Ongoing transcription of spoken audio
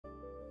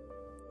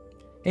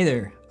Hey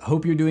there,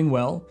 hope you're doing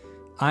well.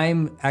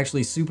 I'm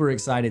actually super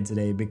excited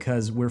today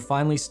because we're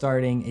finally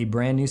starting a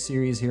brand new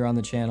series here on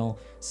the channel.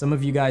 Some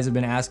of you guys have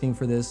been asking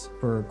for this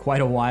for quite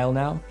a while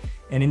now.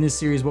 And in this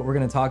series, what we're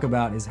gonna talk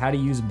about is how to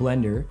use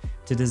Blender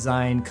to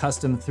design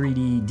custom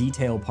 3D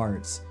detail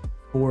parts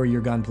for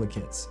your Gunpla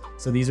kits.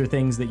 So these are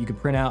things that you could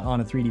print out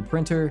on a 3D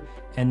printer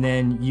and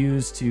then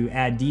use to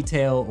add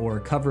detail or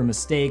cover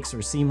mistakes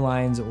or seam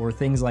lines or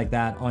things like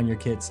that on your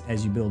kits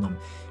as you build them.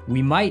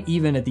 We might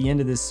even at the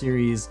end of this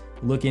series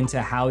look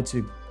into how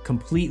to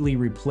completely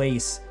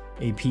replace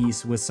a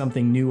piece with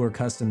something new or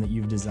custom that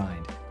you've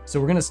designed. So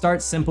we're gonna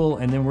start simple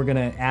and then we're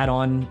gonna add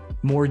on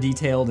more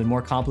detailed and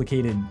more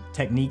complicated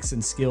techniques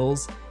and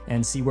skills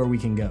and see where we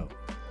can go.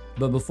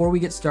 But before we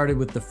get started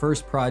with the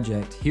first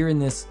project, here in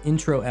this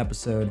intro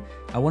episode,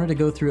 I wanted to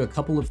go through a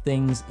couple of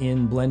things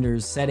in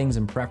Blender's settings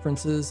and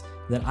preferences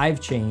that I've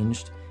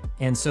changed.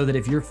 And so that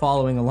if you're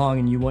following along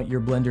and you want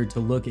your Blender to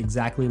look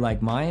exactly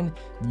like mine,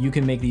 you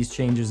can make these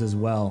changes as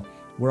well.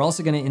 We're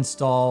also gonna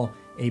install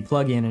a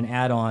plugin, an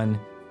add-on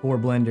for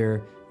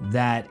Blender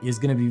that is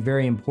gonna be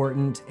very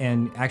important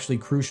and actually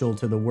crucial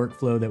to the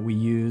workflow that we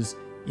use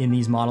in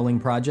these modeling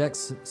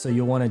projects. So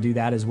you'll wanna do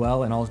that as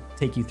well, and I'll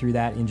take you through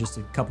that in just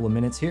a couple of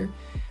minutes here.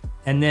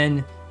 And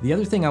then the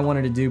other thing I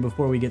wanted to do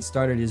before we get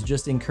started is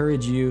just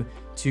encourage you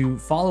to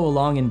follow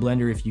along in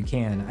Blender if you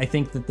can. I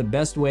think that the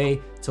best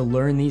way to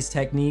learn these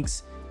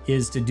techniques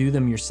is to do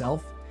them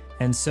yourself.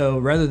 And so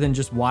rather than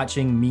just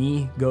watching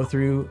me go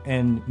through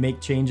and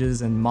make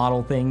changes and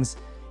model things,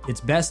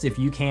 it's best if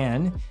you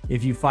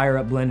fire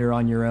up Blender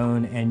on your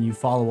own and you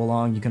follow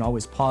along. You can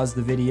always pause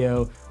the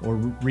video or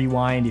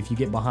rewind if you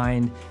get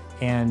behind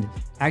and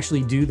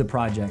actually do the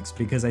projects,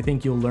 because I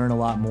think you'll learn a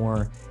lot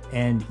more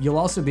and you'll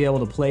also be able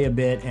to play a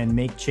bit and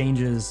make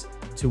changes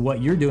to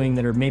what you're doing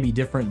that are maybe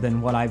different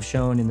than what I've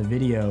shown in the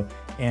video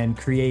and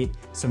create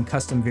some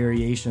custom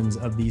variations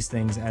of these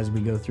things as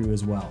we go through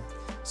as well.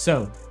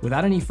 So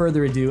without any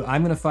further ado,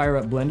 I'm gonna fire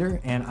up Blender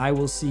and I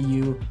will see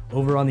you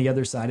over on the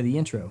other side of the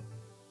intro.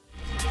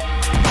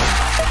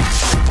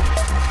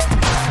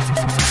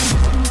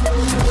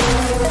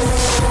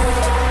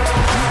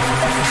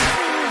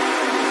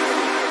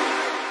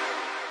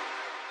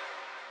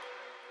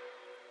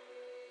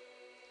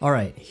 All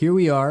right, here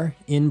we are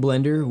in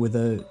Blender with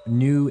a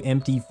new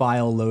empty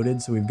file loaded.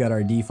 So we've got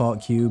our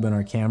default cube and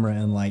our camera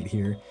and light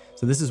here.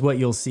 So this is what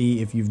you'll see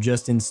if you've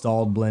just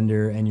installed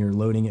Blender and you're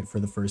loading it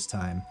for the first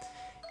time.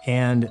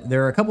 And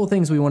there are a couple of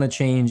things we want to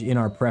change in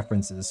our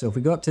preferences. So if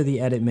we go up to the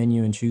edit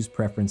menu and choose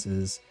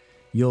preferences,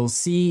 you'll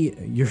see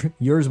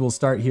yours will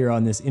start here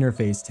on this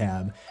interface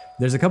tab.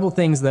 There's a couple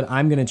things that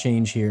I'm gonna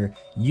change here.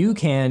 You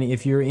can,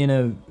 if you're in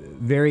a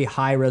very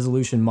high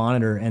resolution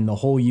monitor and the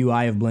whole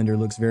UI of Blender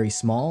looks very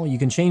small, you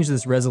can change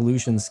this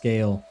resolution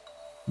scale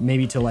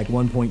maybe to like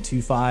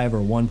 1.25 or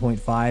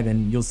 1.5,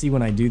 and you'll see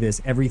when I do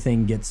this,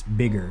 everything gets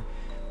bigger.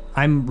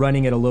 I'm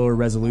running at a lower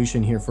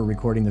resolution here for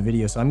recording the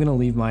video, so I'm gonna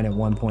leave mine at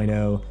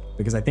 1.0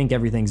 because I think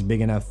everything's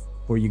big enough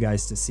for you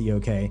guys to see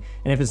okay.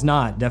 And if it's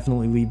not,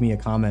 definitely leave me a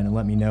comment and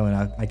let me know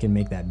and I can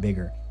make that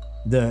bigger.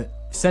 The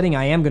setting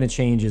I am gonna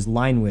change is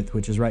line width,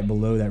 which is right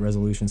below that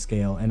resolution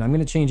scale, and I'm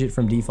gonna change it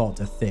from default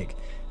to thick.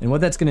 And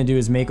what that's gonna do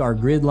is make our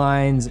grid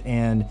lines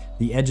and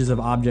the edges of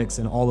objects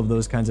and all of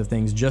those kinds of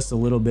things just a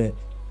little bit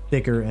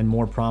thicker and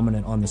more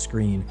prominent on the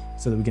screen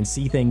so that we can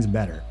see things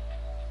better.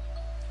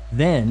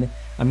 Then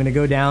I'm gonna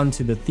go down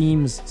to the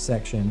themes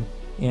section,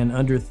 and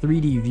under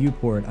 3D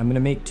viewport, I'm gonna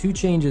make two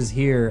changes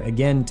here,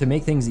 again, to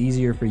make things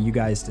easier for you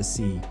guys to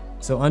see.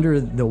 So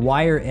under the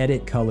wire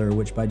edit color,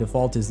 which by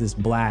default is this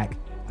black,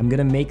 I'm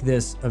gonna make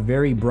this a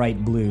very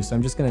bright blue. So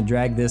I'm just gonna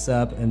drag this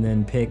up and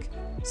then pick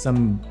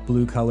some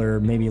blue color,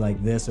 maybe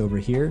like this over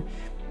here.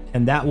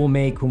 And that will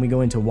make, when we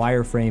go into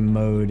wireframe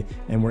mode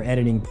and we're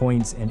editing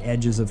points and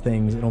edges of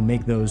things, it'll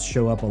make those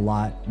show up a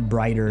lot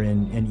brighter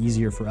and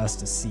easier for us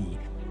to see.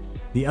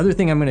 The other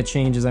thing I'm gonna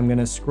change is I'm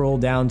gonna scroll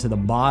down to the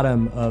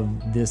bottom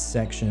of this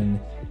section,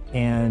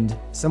 and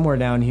somewhere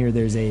down here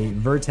there's a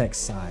vertex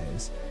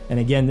size. And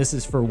again, this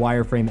is for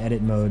wireframe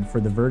edit mode for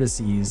the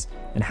vertices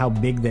and how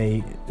big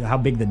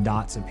the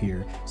dots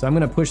appear. So I'm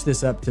gonna push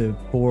this up to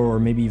 4 or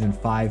maybe even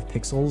 5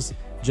 pixels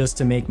just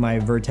to make my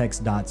vertex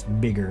dots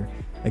bigger,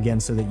 again,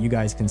 so that you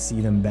guys can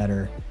see them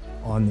better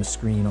on the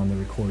screen on the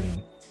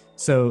recording.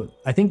 So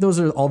I think those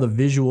are all the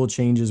visual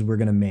changes we're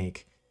gonna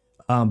make.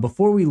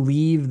 Before we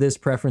leave this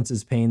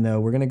preferences pane though,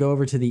 we're gonna go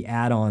over to the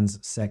add-ons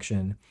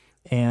section.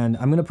 And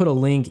I'm gonna put a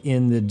link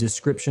in the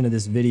description of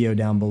this video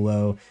down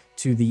below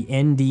to the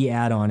ND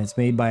add-on. It's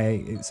made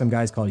by some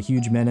guys called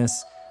Huge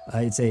Menace.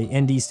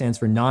 ND stands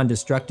for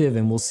non-destructive,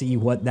 and we'll see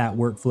what that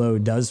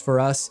workflow does for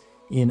us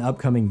in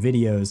upcoming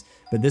videos.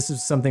 But this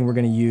is something we're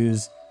gonna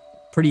use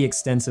pretty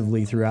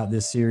extensively throughout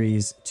this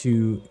series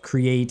to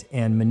create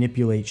and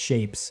manipulate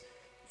shapes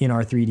in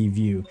our 3D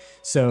view.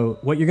 So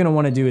what you're gonna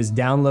wanna do is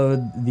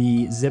download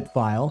the zip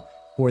file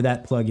for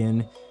that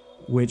plugin,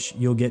 which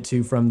you'll get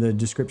to from the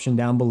description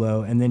down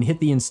below, and then hit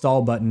the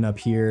install button up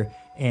here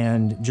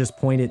and just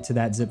point it to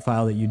that zip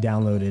file that you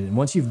downloaded. And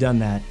once you've done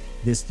that,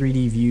 this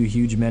 3D View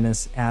Huge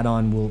Menace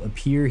add-on will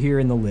appear here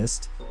in the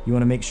list. You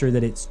want to make sure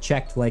that it's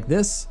checked like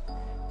this,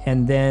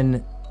 and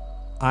then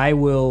I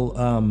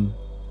will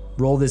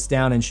roll this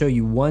down and show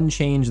you one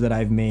change that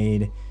I've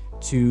made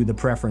to the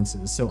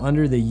preferences. So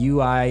under the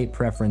UI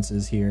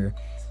preferences here,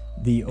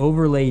 the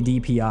overlay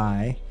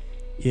DPI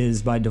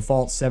is by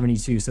default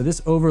 72. So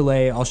this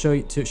overlay, I'll show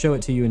it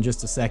to you in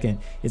just a second.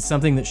 It's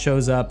something that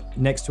shows up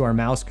next to our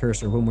mouse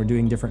cursor when we're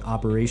doing different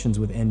operations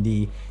with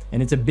ND.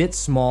 And it's a bit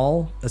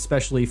small,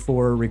 especially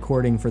for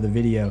recording for the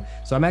video.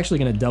 So I'm actually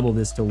gonna double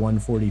this to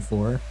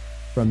 144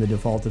 from the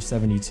default of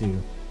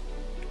 72.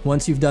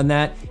 Once you've done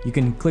that, you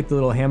can click the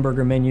little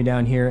hamburger menu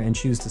down here and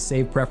choose to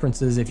save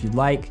preferences if you'd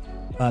like.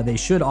 They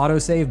should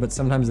autosave, but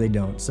sometimes they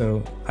don't.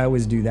 So I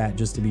always do that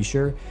just to be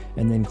sure,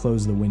 and then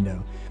close the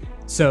window.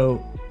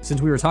 So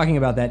since we were talking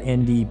about that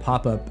ND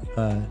pop-up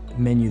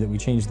menu that we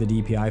changed the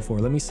DPI for,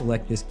 let me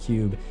select this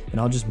cube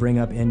and I'll just bring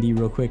up ND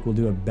real quick. We'll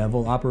do a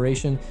bevel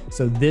operation.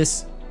 So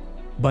this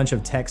bunch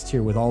of text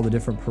here with all the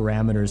different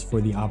parameters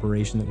for the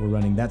operation that we're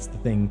running, that's the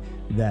thing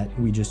that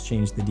we just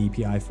changed the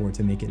DPI for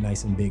to make it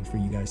nice and big for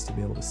you guys to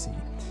be able to see.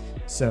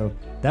 So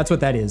that's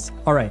what that is.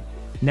 All right,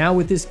 now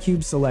with this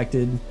cube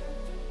selected,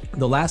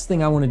 the last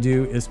thing I want to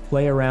do is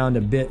play around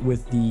a bit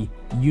with the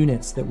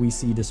units that we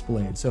see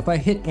displayed. So if I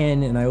hit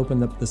N and I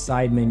open up the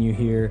side menu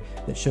here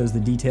that shows the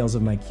details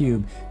of my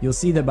cube, you'll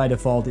see that by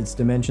default its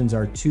dimensions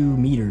are 2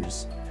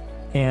 meters.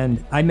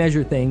 And I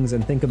measure things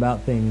and think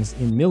about things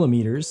in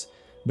millimeters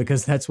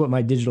because that's what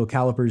my digital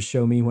calipers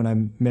show me when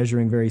I'm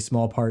measuring very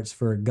small parts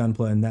for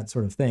Gunpla and that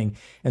sort of thing.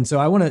 And so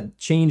I want to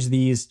change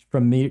these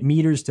from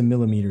meters to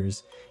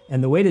millimeters.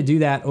 And the way to do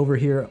that over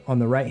here on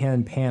the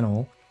right-hand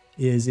panel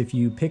is if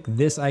you pick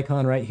this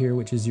icon right here,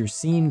 which is your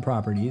scene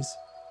properties,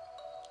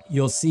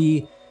 you'll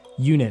see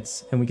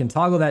units, and we can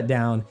toggle that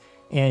down,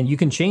 and you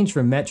can change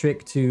from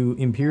metric to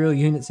imperial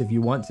units if you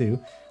want to,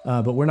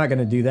 but we're not going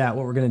to do that.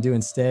 What we're going to do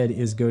instead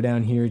is go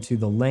down here to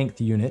the length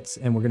units,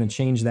 and we're going to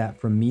change that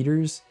from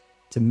meters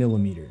to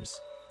millimeters.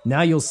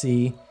 Now you'll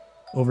see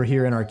over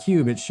here in our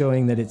cube, it's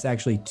showing that it's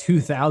actually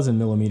 2,000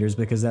 millimeters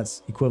because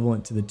that's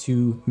equivalent to the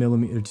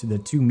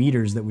 2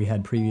 meters that we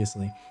had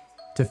previously.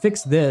 To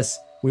fix this,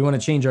 we want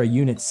to change our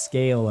unit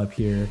scale up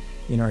here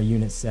in our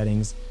unit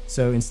settings.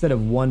 So instead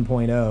of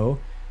 1.0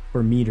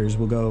 for meters,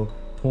 we'll go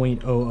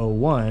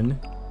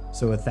 0.001,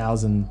 so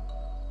 1,000,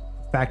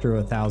 factor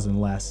of 1,000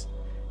 less.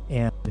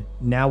 And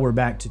now we're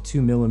back to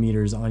 2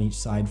 millimeters on each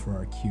side for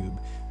our cube.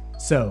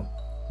 So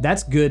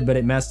that's good, but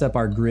it messed up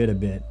our grid a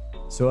bit.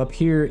 So up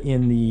here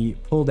in the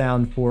pull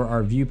down for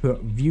our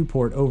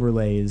viewport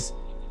overlays,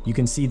 you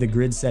can see the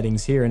grid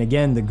settings here. And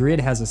again, the grid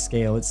has a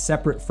scale. It's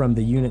separate from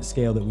the unit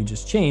scale that we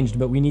just changed,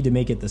 but we need to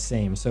make it the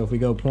same. So if we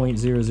go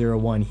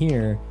 0.001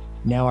 here,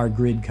 now our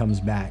grid comes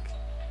back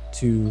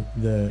to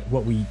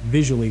what we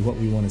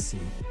want to see.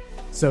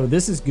 So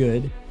this is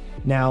good.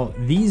 Now,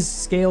 these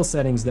scale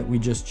settings that we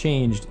just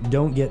changed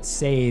don't get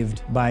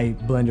saved by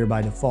Blender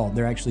by default.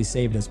 They're actually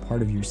saved as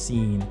part of your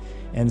scene.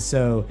 And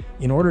so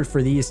in order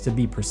for these to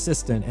be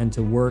persistent and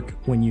to work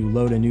when you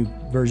load a new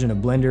version of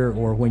Blender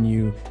or when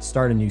you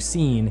start a new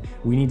scene,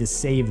 we need to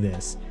save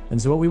this.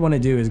 And so what we want to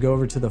do is go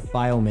over to the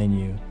File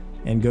menu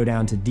and go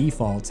down to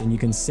Defaults, and you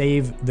can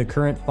save the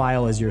current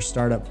file as your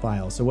startup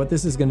file. So what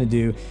this is going to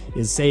do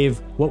is save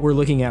what we're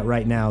looking at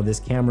right now, this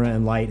camera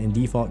and light and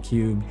default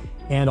cube,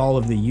 and all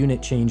of the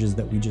unit changes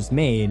that we just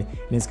made.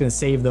 And it's going to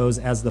save those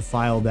as the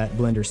file that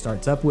Blender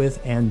starts up with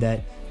and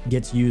that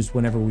gets used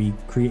whenever we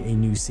create a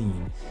new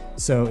scene.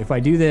 So if I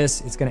do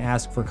this, it's going to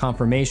ask for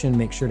confirmation.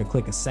 Make sure to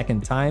click a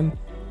second time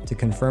to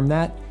confirm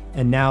that.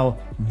 And now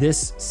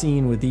this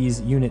scene with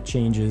these unit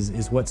changes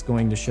is what's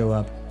going to show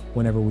up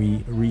whenever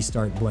we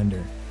restart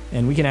Blender.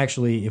 And we can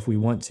actually, if we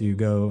want to,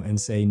 go and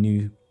say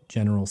new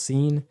general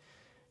scene,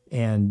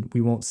 and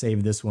we won't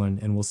save this one,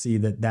 and we'll see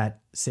that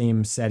that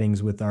same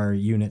settings with our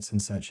units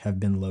and such have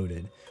been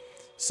loaded.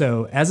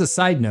 So as a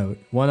side note,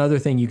 one other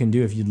thing you can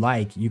do if you'd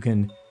like, you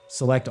can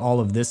select all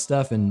of this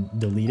stuff and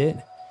delete it,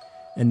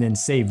 and then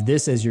save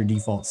this as your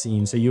default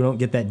scene so you don't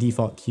get that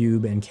default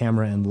cube and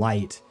camera and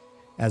light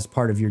as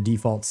part of your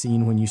default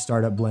scene when you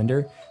start up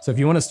Blender. So if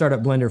you want to start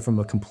up Blender from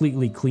a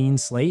completely clean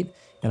slate,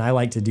 and I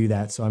like to do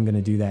that, so I'm going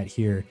to do that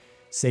here,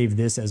 save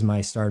this as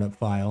my startup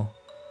file,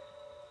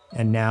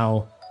 and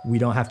now we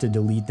don't have to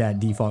delete that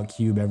default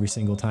cube every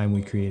single time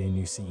we create a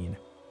new scene.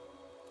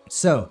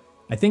 So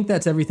I think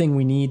that's everything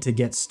we need to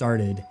get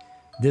started.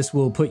 This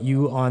will put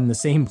you on the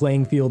same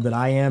playing field that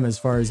I am as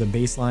far as a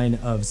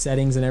baseline of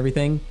settings and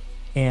everything.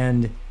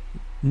 And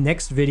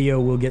next video,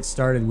 we'll get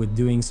started with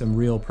doing some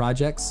real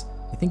projects.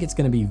 I think it's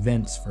going to be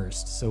vents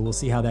first, so we'll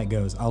see how that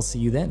goes. I'll see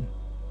you then.